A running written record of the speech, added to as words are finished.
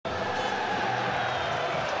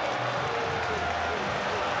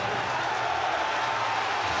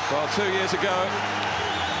Well, 2 years ago,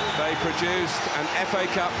 they produced an FA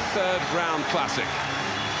Cup third-round classic,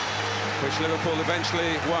 which Liverpool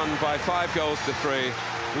eventually won by 5 goals to 3.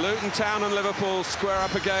 Luton Town and Liverpool square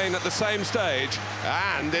up again at the same stage,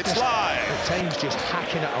 and it's live. At times just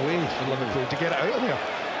hacking it away for Liverpool to get it out of there.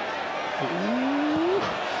 Ooh.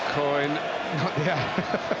 Coyne. Not there.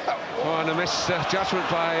 Oh, and a misjudgment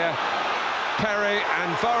by Perry,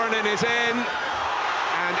 and Voronin is in.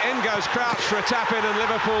 And in goes Crouch for a tap-in, and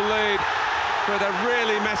Liverpool lead with a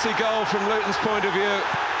really messy goal from Luton's point of view,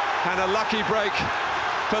 and a lucky break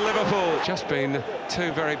for Liverpool. Just been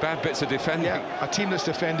 2 very bad bits of defending. Yeah, a team that's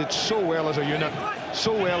defended so well as a unit,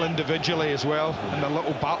 so well individually as well, and the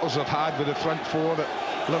little battles they've had with the front 4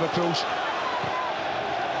 at Liverpool's.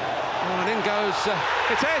 Oh, and in goes,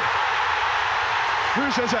 it's in!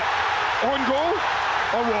 Whose is it? On goal?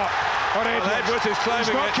 Or what? Or Edwards is claiming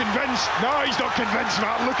he's not it. Convinced. No, he's not convinced,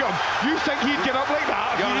 Matt. Look at him. You think he'd get up like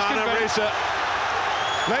that if he was convinced?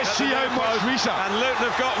 Let's see how much Risa. And Luton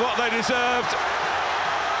have got what they deserved.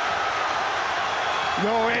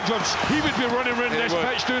 No, Edwards, he would be running around this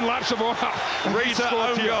pitch doing laps of honour. Risa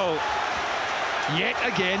own goal. Yet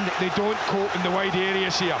again, they don't cope in the wide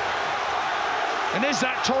areas here. And is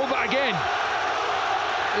that Talbot again?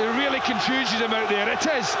 It really confuses him out there. It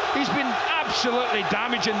is. He's been absolutely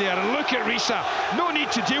damaging there. And look at Risa. No need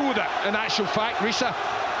to deal with it, in actual fact, Risa.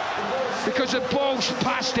 Because the ball's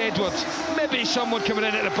past Edwards. Maybe someone coming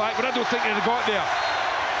in at the back, but I don't think they'd have got there.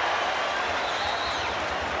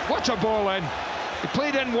 What a ball in. He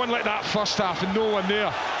played in one like that first half and no one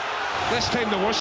there. This time there was